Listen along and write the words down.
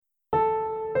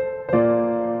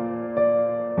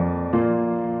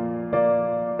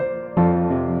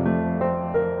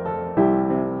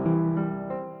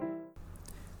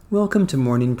Welcome to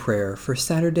morning prayer for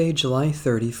Saturday, July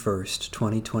 31st,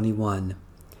 2021.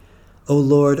 O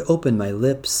Lord, open my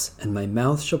lips, and my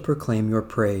mouth shall proclaim your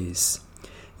praise.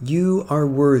 You are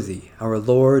worthy, our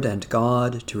Lord and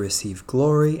God, to receive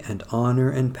glory and honor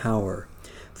and power,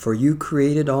 for you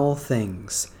created all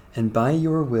things, and by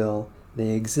your will they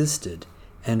existed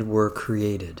and were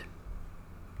created.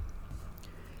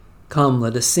 Come,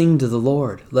 let us sing to the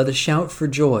Lord. Let us shout for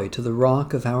joy to the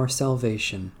rock of our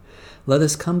salvation. Let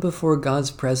us come before God's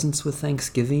presence with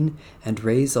thanksgiving and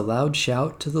raise a loud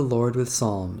shout to the Lord with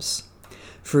psalms.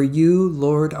 For you,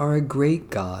 Lord, are a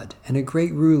great God and a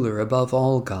great ruler above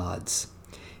all gods.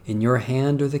 In your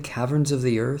hand are the caverns of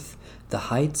the earth, the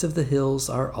heights of the hills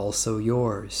are also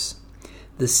yours.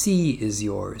 The sea is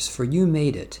yours, for you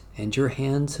made it, and your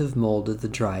hands have molded the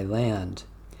dry land.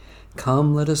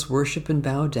 Come, let us worship and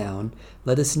bow down,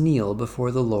 let us kneel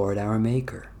before the Lord our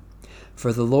Maker.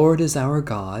 For the Lord is our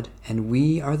God, and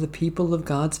we are the people of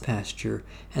God's pasture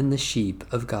and the sheep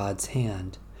of God's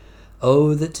hand.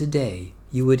 Oh, that today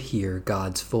you would hear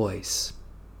God's voice.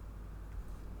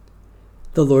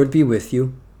 The Lord be with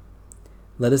you.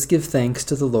 Let us give thanks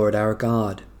to the Lord our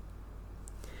God.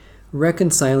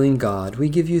 Reconciling God, we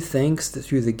give you thanks that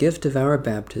through the gift of our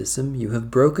baptism you have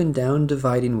broken down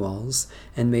dividing walls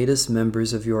and made us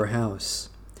members of your house.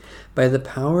 By the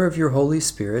power of your Holy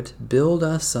Spirit, build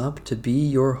us up to be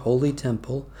your holy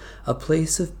temple, a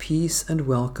place of peace and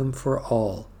welcome for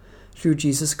all, through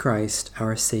Jesus Christ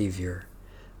our Savior.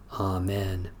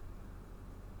 Amen.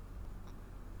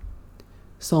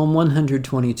 Psalm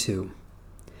 122.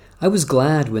 I was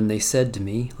glad when they said to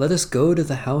me, "Let us go to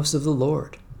the house of the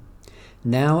Lord."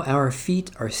 Now our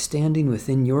feet are standing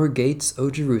within your gates, O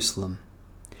Jerusalem.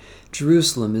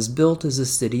 Jerusalem is built as a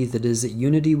city that is at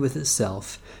unity with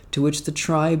itself, to which the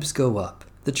tribes go up,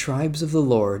 the tribes of the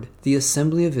Lord, the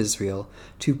assembly of Israel,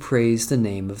 to praise the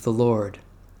name of the Lord.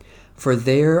 For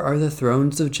there are the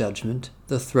thrones of judgment,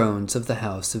 the thrones of the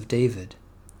house of David.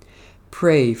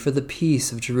 Pray for the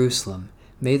peace of Jerusalem.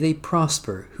 May they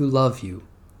prosper who love you.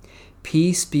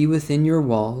 Peace be within your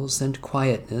walls and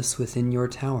quietness within your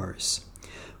towers.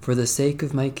 For the sake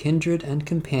of my kindred and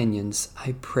companions,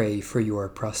 I pray for your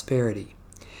prosperity.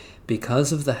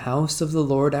 Because of the house of the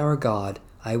Lord our God,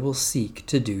 I will seek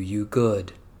to do you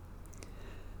good.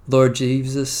 Lord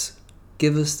Jesus,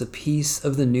 give us the peace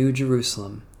of the New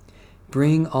Jerusalem.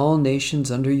 Bring all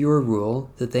nations under your rule,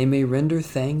 that they may render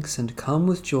thanks and come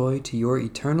with joy to your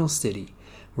eternal city,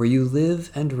 where you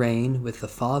live and reign with the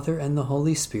Father and the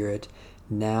Holy Spirit,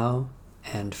 now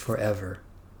and forever.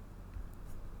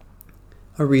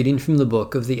 A reading from the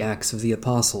book of the Acts of the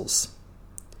Apostles.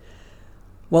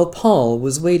 While Paul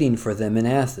was waiting for them in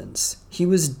Athens, he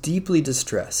was deeply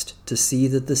distressed to see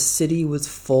that the city was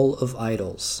full of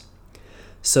idols.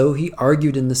 So he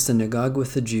argued in the synagogue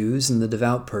with the Jews and the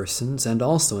devout persons, and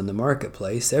also in the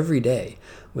marketplace every day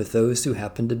with those who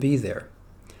happened to be there.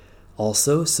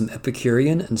 Also, some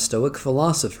Epicurean and Stoic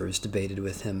philosophers debated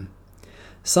with him.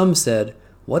 Some said,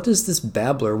 "What does this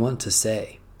babbler want to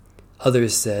say?"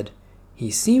 Others said, "He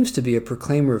seems to be a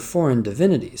proclaimer of foreign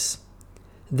divinities."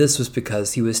 This was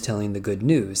because he was telling the good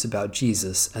news about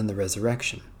Jesus and the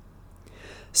resurrection.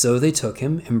 So they took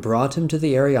him and brought him to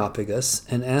the Areopagus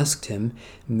and asked him,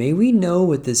 "May we know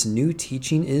what this new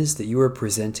teaching is that you are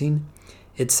presenting?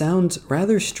 It sounds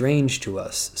rather strange to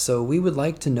us, so we would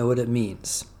like to know what it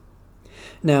means."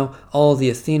 Now, all the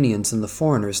Athenians and the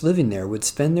foreigners living there would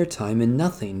spend their time in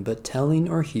nothing but telling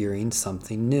or hearing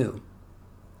something new.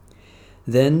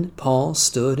 Then Paul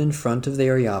stood in front of the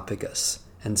Areopagus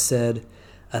and said,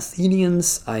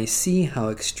 "Athenians, I see how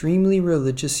extremely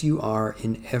religious you are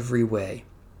in every way.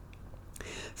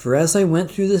 For as I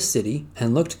went through the city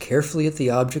and looked carefully at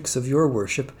the objects of your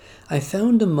worship, I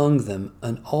found among them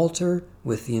an altar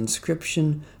with the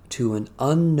inscription, 'To an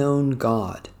unknown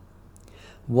God.'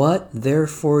 What,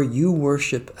 therefore, you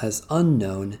worship as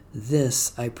unknown,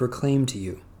 this I proclaim to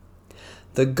you.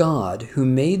 The God who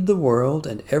made the world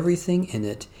and everything in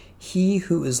it, he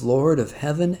who is Lord of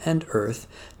heaven and earth,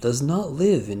 does not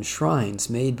live in shrines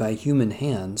made by human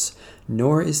hands,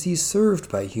 nor is he served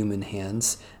by human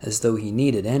hands as though he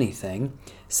needed anything,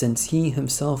 since he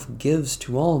himself gives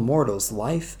to all mortals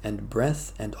life and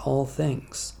breath and all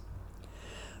things.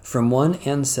 From one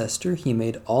ancestor he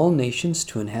made all nations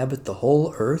to inhabit the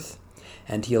whole earth,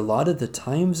 and he allotted the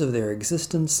times of their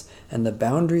existence and the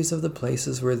boundaries of the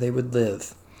places where they would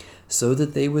live, so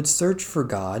that they would search for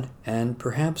God and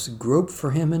perhaps grope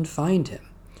for him and find him,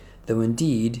 though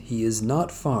indeed he is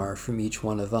not far from each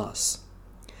one of us.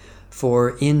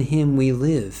 For in him we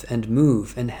live and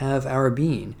move and have our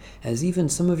being, as even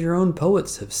some of your own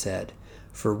poets have said,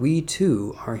 for we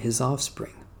too are his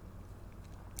offspring.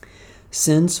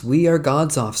 Since we are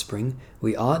God's offspring,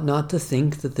 we ought not to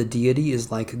think that the deity is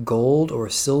like gold or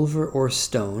silver or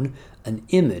stone, an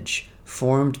image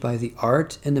formed by the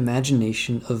art and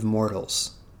imagination of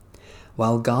mortals.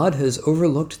 While God has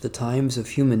overlooked the times of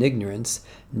human ignorance,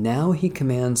 now he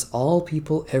commands all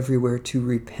people everywhere to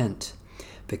repent,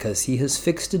 because he has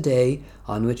fixed a day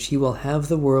on which he will have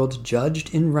the world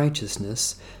judged in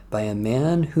righteousness by a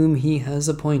man whom he has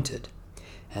appointed.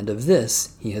 And of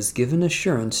this he has given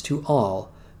assurance to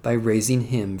all by raising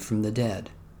him from the dead.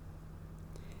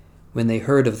 When they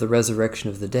heard of the resurrection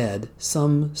of the dead,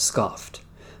 some scoffed,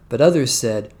 but others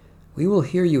said, "We will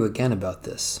hear you again about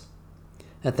this."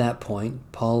 At that point,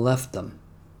 Paul left them.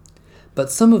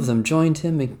 But some of them joined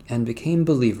him and became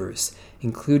believers,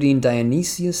 including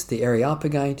Dionysius the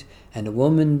Areopagite and a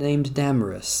woman named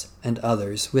Damaris, and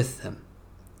others with them.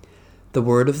 The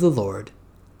word of the Lord.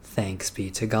 Thanks be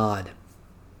to God.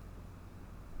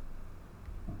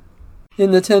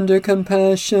 In the tender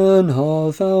compassion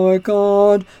of our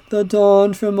God, the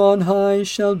dawn from on high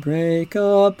shall break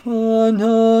upon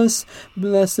us.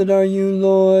 Blessed are you,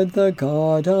 Lord, the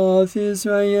God of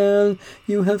Israel.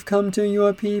 You have come to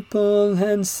your people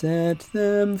and set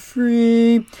them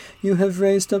free. You have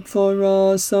raised up for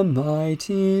us a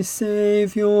mighty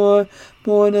Savior,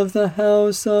 born of the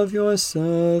house of your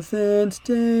servant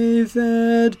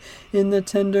David. In the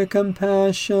tender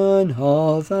compassion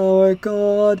of our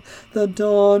God, the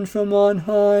dawn from on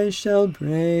high shall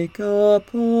break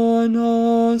upon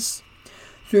us.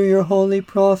 Through your holy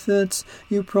prophets,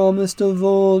 you promised of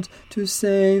old to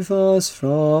save us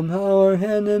from our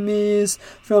enemies,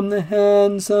 from the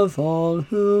hands of all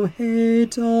who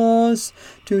hate us,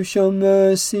 to show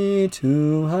mercy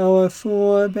to our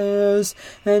forebears,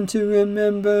 and to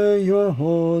remember your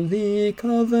holy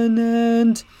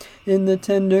covenant. In the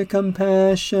tender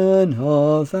compassion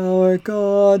of our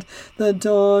God, the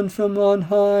dawn from on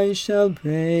high shall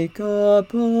break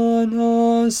upon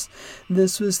us.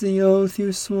 This was the oath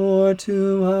you swore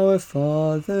to our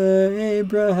father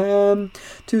Abraham,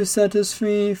 to set us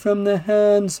free from the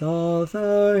hands of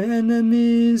our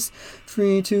enemies,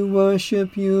 free to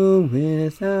worship you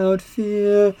without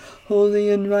fear, holy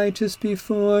and righteous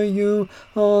before you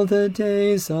all the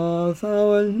days of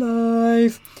our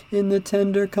life. In the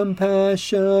tender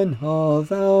compassion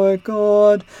of our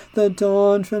God, the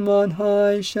dawn from on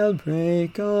high shall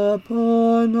break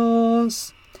upon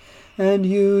us. And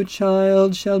you,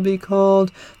 child, shall be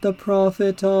called the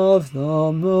prophet of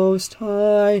the Most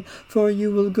High, for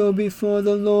you will go before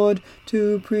the Lord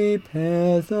to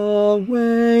prepare the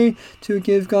way, to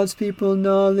give God's people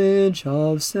knowledge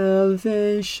of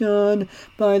salvation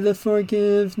by the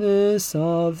forgiveness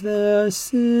of their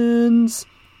sins.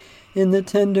 In the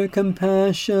tender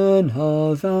compassion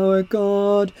of our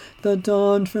God, the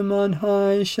dawn from on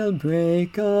high shall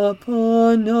break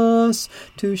upon us,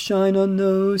 to shine on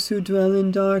those who dwell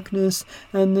in darkness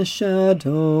and the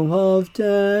shadow of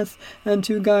death, and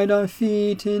to guide our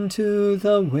feet into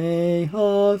the way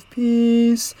of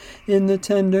peace. In the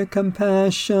tender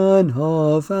compassion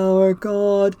of our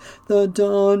God, the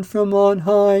dawn from on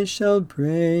high shall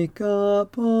break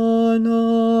upon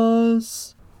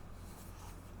us.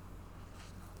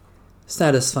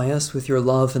 Satisfy us with your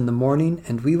love in the morning,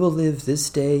 and we will live this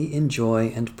day in joy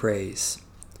and praise.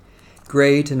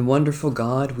 Great and wonderful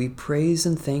God, we praise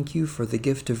and thank you for the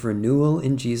gift of renewal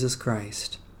in Jesus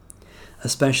Christ.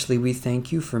 Especially we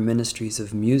thank you for ministries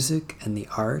of music and the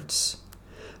arts,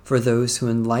 for those who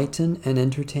enlighten and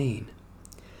entertain,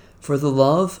 for the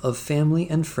love of family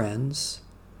and friends,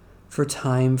 for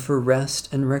time for rest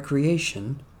and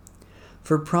recreation,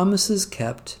 for promises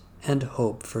kept and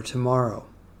hope for tomorrow.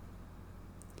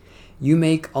 You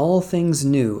make all things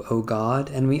new, O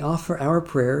God, and we offer our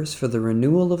prayers for the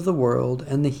renewal of the world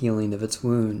and the healing of its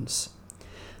wounds.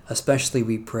 Especially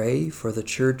we pray for the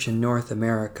Church in North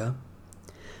America,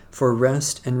 for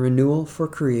rest and renewal for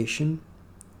creation,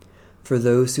 for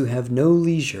those who have no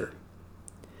leisure,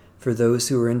 for those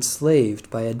who are enslaved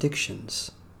by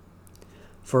addictions,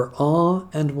 for awe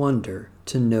and wonder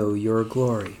to know your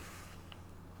glory.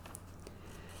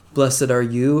 Blessed are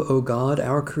you, O God,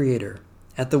 our Creator.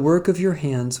 At the work of your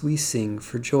hands we sing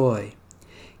for joy.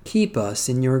 Keep us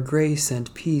in your grace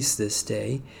and peace this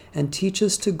day, and teach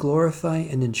us to glorify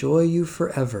and enjoy you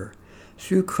forever.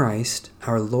 Through Christ,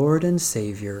 our Lord and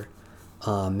Savior.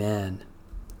 Amen.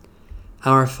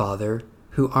 Our Father,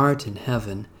 who art in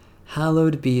heaven,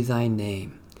 hallowed be thy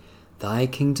name. Thy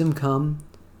kingdom come,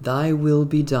 thy will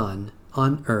be done,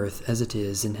 on earth as it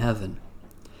is in heaven.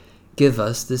 Give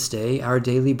us this day our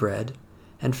daily bread,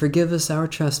 and forgive us our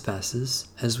trespasses,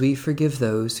 as we forgive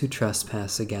those who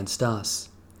trespass against us.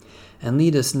 and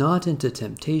lead us not into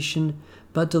temptation,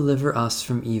 but deliver us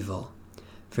from evil.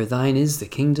 For thine is the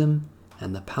kingdom,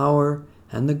 and the power,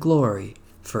 and the glory,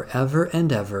 forever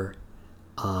and ever.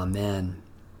 Amen.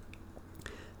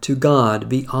 To God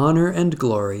be honor and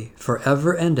glory,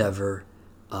 forever and ever.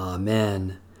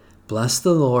 Amen. Bless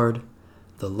the Lord.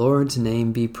 The Lord's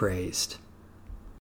name be praised.